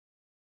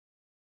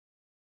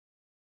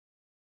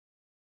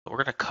we're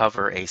going to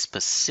cover a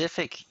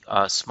specific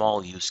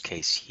small use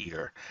case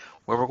here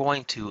where we're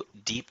going to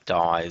deep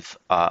dive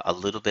a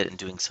little bit and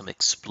doing some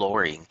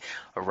exploring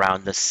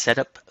around the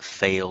setup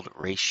failed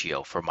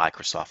ratio for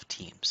Microsoft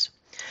Teams.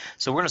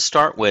 So we're going to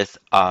start with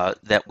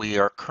that we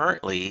are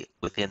currently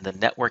within the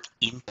network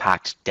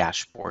impact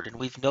dashboard, and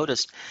we've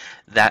noticed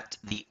that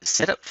the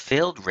setup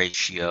failed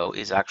ratio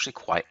is actually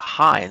quite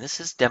high, and this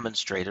is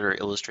demonstrated or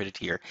illustrated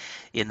here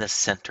in the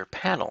center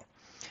panel.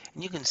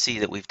 And you can see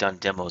that we've done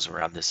demos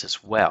around this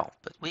as well,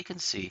 but we can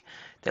see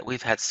that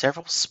we've had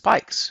several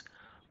spikes.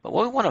 But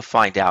what we want to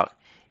find out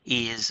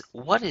is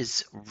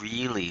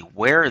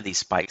where are these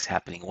spikes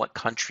happening? What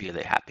country are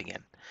they happening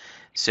in?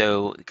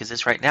 So, because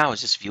this right now is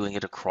just viewing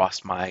it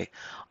across my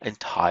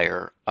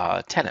entire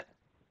tenant.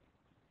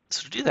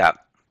 So to do that,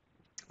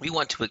 we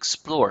want to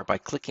explore by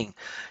clicking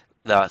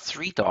the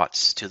three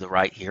dots to the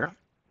right here.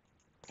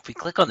 If we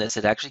click on this,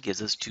 it actually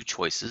gives us two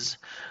choices.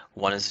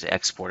 One is to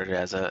export it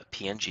as a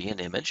PNG,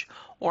 an image,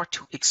 or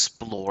to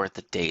explore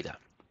the data.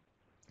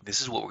 This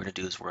is what we're going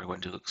to do, is we're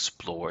going to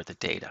explore the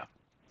data.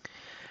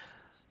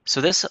 So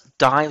this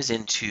dives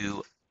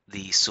into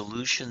the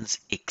Solutions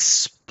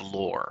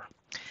Explorer.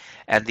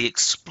 And the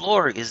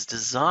Explorer is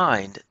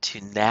designed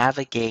to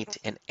navigate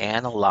and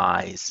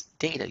analyze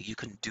data. You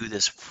can do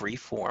this free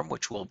form,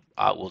 which we'll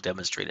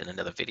demonstrate in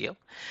another video,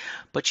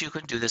 but you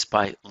can do this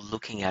by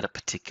looking at a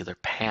particular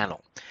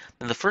panel.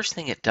 And the first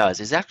thing it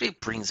does is actually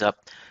brings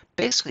up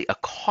basically a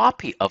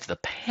copy of the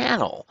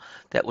panel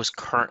that was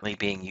currently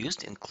being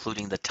used,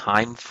 including the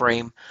time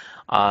frame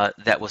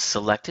that was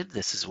selected.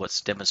 This is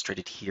what's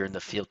demonstrated here in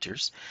the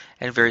filters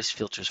and various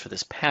filters for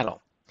this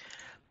panel.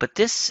 But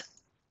this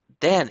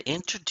then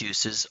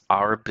introduces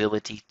our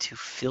ability to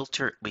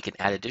filter. We can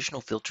add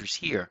additional filters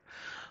here,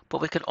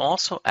 but we can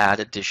also add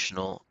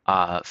additional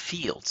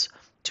fields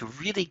to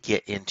really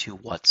get into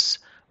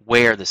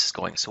where this is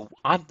going. So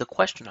the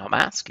question I'm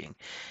asking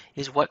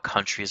is what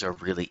countries are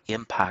really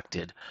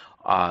impacted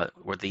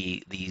where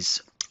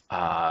these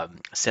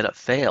setup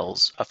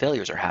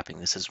failures are happening.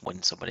 This is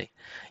when somebody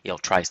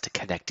tries to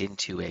connect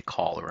into a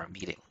call or a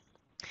meeting.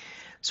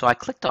 So I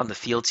clicked on the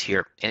fields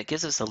here, and it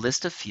gives us a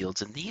list of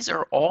fields, and these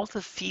are all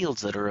the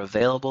fields that are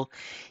available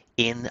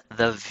in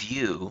the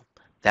view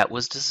that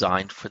was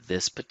designed for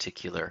this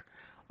particular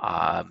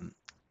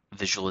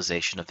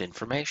visualization of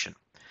information.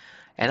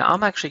 And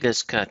I'm actually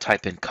just going to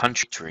type in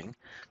country,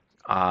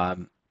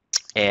 and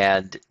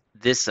my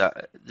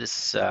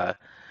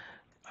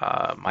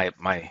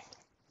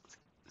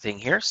thing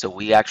here. So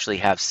we actually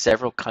have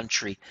several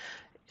country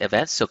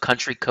events. So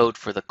country code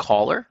for the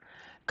caller,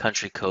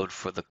 country code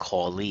for the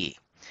callee.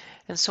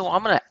 And so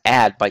I'm going to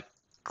add, by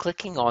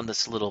clicking on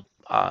this little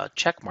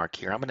check mark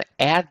here, I'm going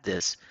to add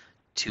this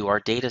to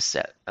our data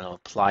set, and I'll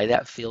apply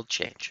that field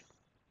change.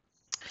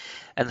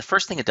 And the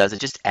first thing it does, it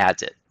just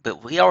adds it.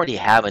 But we already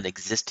have an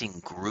existing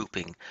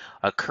grouping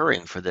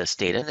occurring for this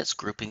data, and it's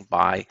grouping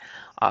by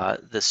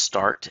the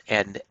start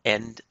and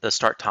end, the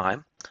start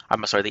time.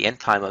 I'm sorry, the end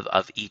time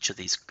of each of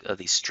these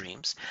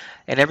streams,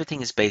 and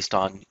everything is based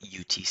on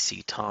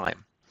UTC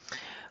time.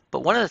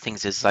 But one of the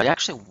things is I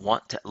actually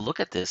want to look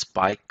at this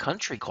by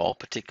country call,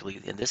 particularly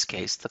in this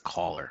case, the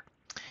caller.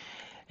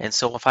 And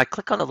so if I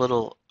click on the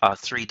little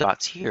three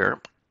dots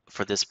here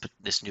for this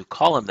new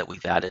column that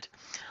we've added,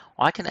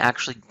 I can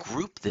actually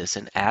group this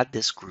and add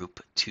this group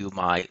to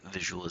my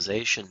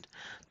visualization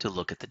to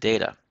look at the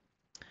data.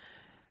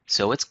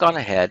 So it's gone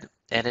ahead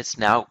and it's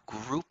now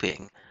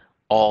grouping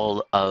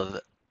all of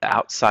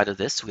outside of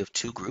this. So we have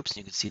two groups, and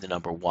you can see the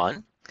number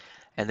 1,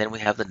 and then we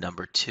have the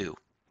number 2.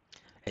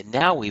 And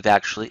now we've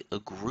actually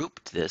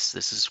grouped this.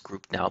 This is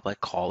grouped now by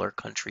caller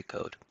country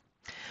code.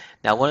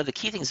 Now, one of the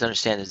key things to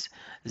understand is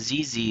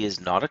ZZ is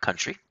not a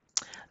country.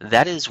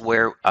 That is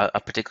where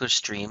a particular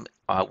stream,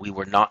 we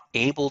were not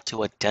able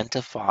to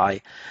identify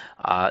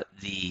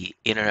the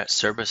internet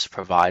service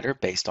provider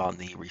based on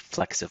the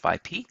reflexive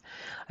IP.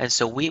 And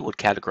so we would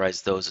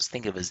categorize those as,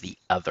 think of as the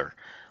other.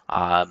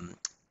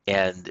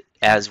 And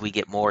as we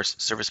get more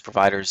service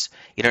providers,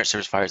 internet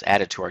service providers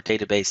added to our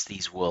database,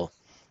 these will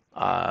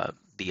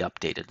be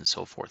updated and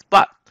so forth.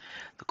 But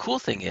the cool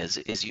thing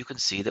is you can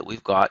see that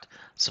we've got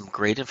some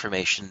great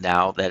information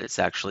now that it's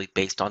actually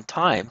based on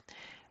time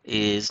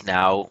is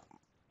now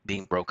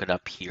being broken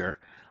up here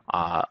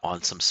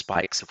on some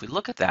spikes. If we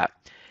look at that,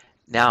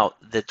 now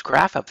the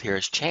graph up here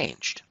has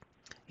changed.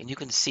 And you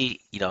can see,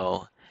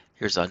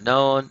 here's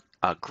unknown,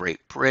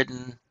 Great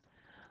Britain.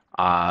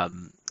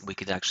 We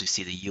can actually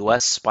see the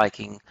US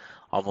spiking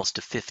almost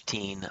to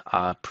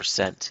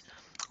 15%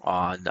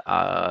 on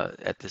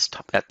at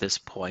this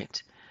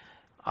point.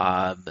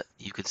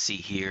 You can see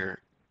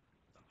here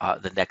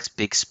the next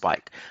big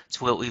spike.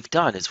 So what we've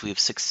done is we've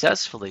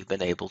successfully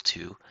been able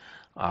to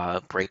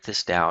break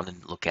this down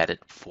and look at it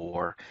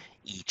for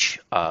each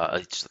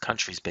of the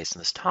countries based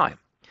on this time.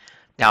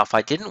 Now, if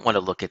I didn't want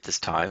to look at this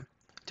time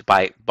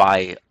by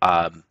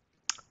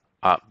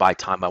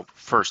time,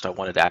 first I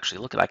wanted to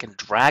actually look at, I can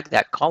drag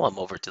that column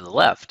over to the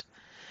left,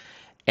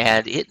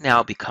 and it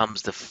now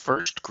becomes the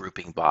first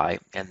grouping by,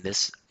 and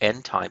this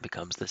end time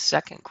becomes the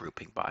second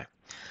grouping by.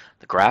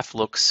 The graph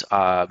looks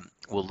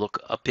will look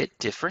a bit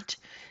different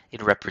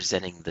in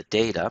representing the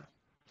data.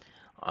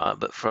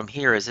 But from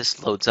here, as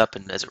this loads up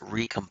and as it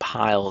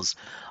recompiles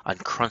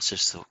and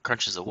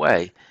crunches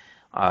away,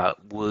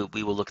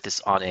 we will look at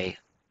this on a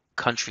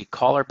country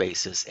caller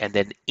basis, and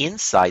then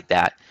inside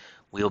that,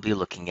 we'll be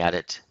looking at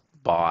it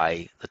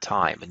by the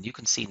time. And you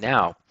can see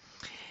now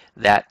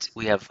that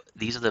we have,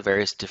 these are the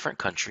various different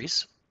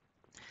countries,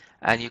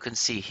 and you can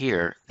see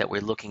here that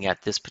we're looking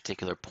at this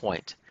particular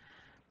point.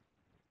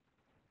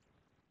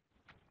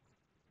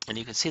 And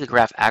you can see the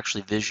graph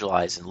actually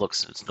visualized and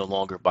looks, it's no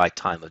longer by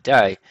time of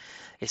day,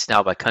 it's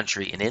now by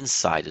country, and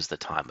inside is the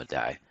time of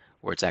day,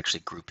 where it's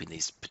actually grouping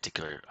these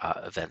particular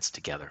events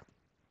together.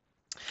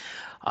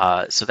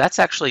 So that's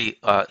actually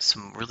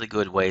some really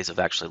good ways of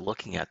actually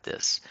looking at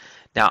this.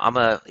 Now I'm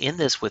gonna end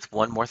this with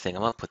one more thing.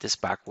 I'm gonna put this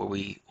back where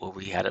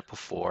we had it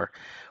before,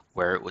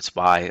 where it was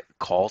by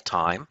call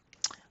time,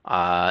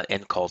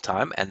 end call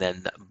time, and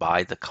then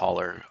by the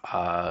caller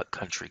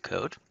country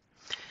code.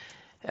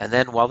 And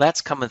then while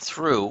that's coming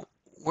through,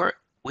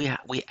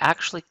 we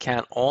actually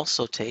can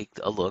also take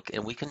a look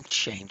and we can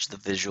change the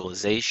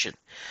visualization.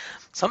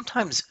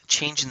 Sometimes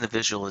changing the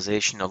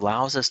visualization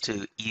allows us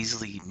to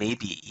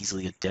maybe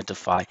easily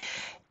identify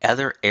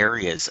other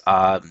areas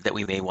that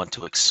we may want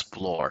to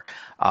explore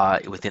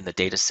within the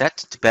data set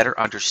to better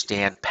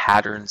understand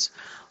patterns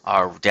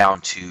down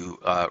to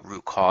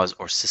root cause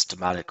or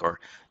systematic, or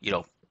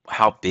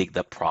how big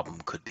the problem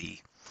could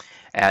be.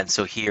 And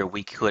so here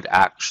we could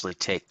actually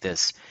take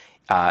this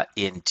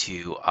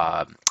into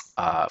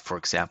for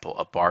example,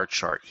 a bar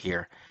chart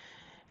here,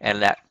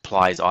 and that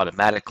applies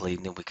automatically,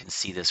 and then we can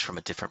see this from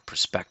a different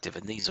perspective.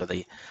 And these are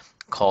the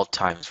call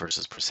times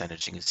versus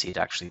percentage. You can see it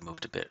actually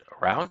moved a bit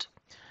around,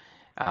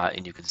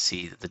 and you can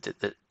see that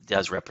it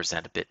does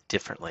represent a bit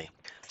differently.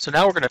 So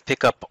now we're going to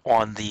pick up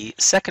on the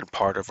second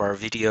part of our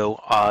video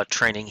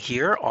training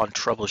here on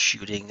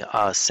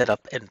troubleshooting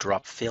setup and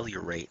drop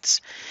failure rates.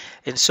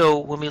 And so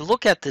when we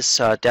look at this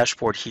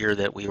dashboard here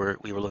that we were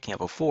looking at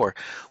before,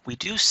 we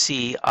do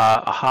see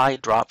a high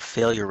drop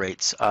failure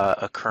rates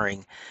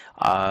occurring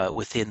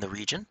within the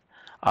region.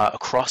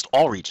 Across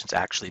all regions,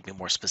 actually, to be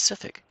more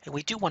specific. And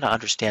we do want to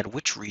understand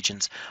which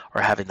regions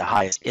are having the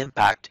highest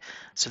impact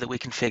so that we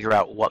can figure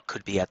out what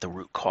could be at the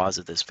root cause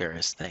of this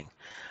various thing.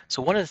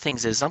 So one of the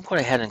things is I'm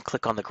going ahead and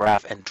click on the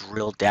graph and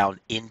drill down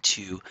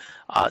into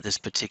this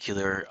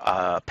particular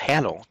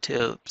panel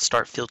to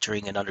start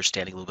filtering and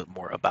understanding a little bit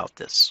more about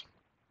this.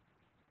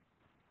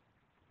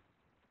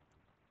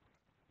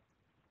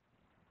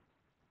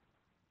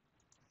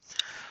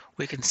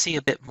 We can see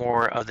a bit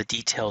more of the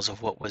details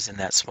of what was in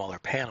that smaller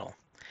panel.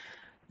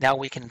 Now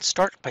we can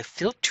start by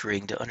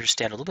filtering to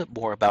understand a little bit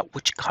more about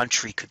which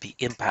country could be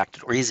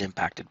impacted or is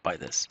impacted by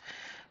this.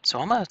 So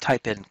I'm going to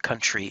type in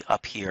country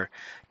up here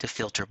to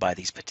filter by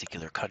these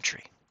particular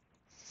country.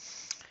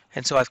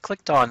 And so I've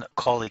clicked on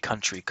Callee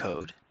country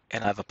code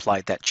and I've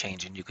applied that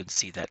change, and you can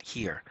see that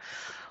here.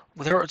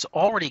 There's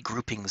already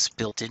groupings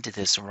built into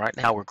this, and right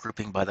now we're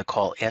grouping by the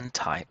call end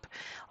type,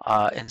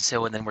 and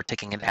then we're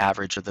taking an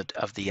average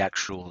of the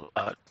actual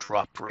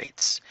drop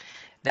rates.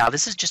 Now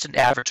this is just an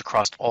average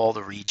across all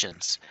the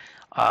regions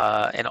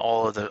and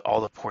all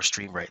the poor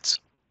stream rates.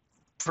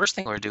 First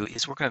thing we're going to do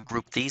is we're going to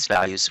group these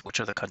values,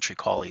 which are the country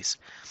callees.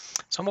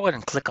 So I'm going to go ahead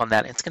and click on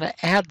that. It's going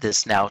to add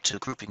this now to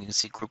grouping. You can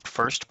see grouped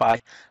first by,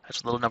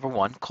 that's little number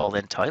 1, call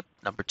in type,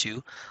 number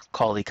 2,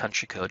 Callee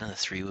country code, and the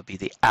 3 would be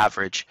the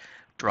average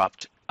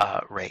dropped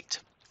rate.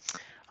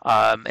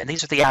 And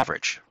these are the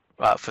average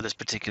for this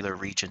particular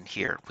region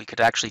here. We could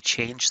actually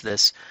change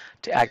this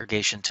to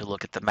aggregation to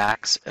look at the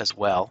max as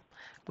well,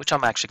 which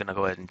I'm actually going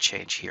to go ahead and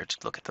change here to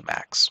look at the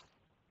max.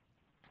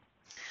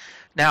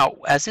 Now,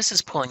 as this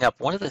is pulling up,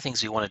 one of the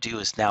things we want to do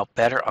is now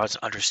better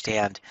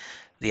understand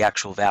the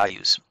actual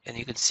values. And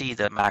you can see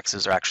the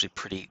maxes are actually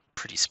pretty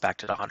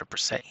spec'd at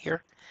 100%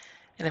 here.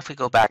 And if we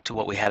go back to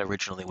what we had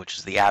originally, which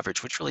is the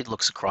average, which really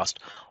looks across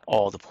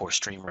all the poor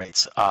stream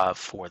rates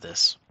for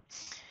this.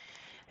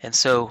 And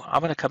so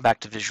I'm going to come back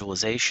to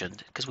visualization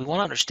because we want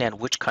to understand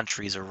which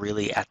countries are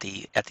really at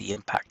the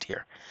impact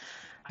here.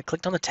 I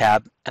clicked on the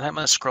tab, and I'm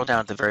going to scroll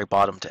down at the very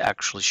bottom to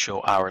actually show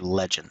our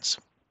legends.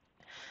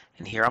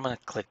 And here I'm going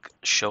to click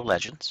Show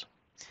Legends,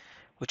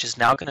 which is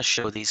now going to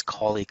show these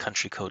Callee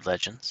country code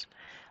legends.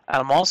 And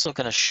I'm also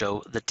going to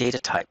show the data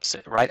types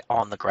right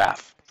on the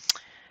graph.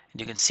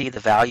 And you can see the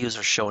values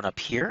are shown up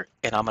here,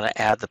 and I'm going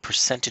to add the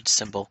percentage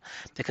symbol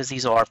because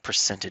these are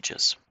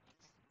percentages.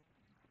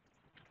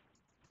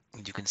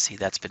 And you can see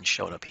that's been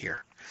shown up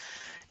here.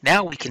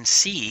 Now we can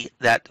see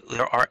that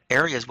there are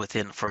areas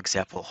within, for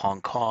example,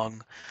 Hong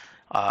Kong,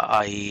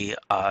 i.e.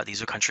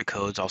 These are country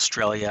codes,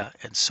 Australia,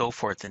 and so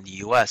forth in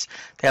the US.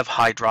 They have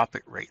high drop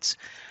rates.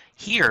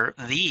 Here,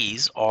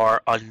 these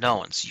are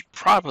unknowns. You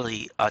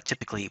probably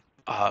typically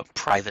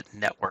private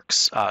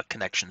networks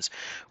connections,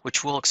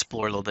 which we'll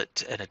explore a little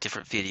bit in a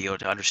different video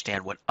to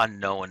understand what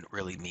unknown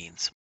really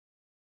means.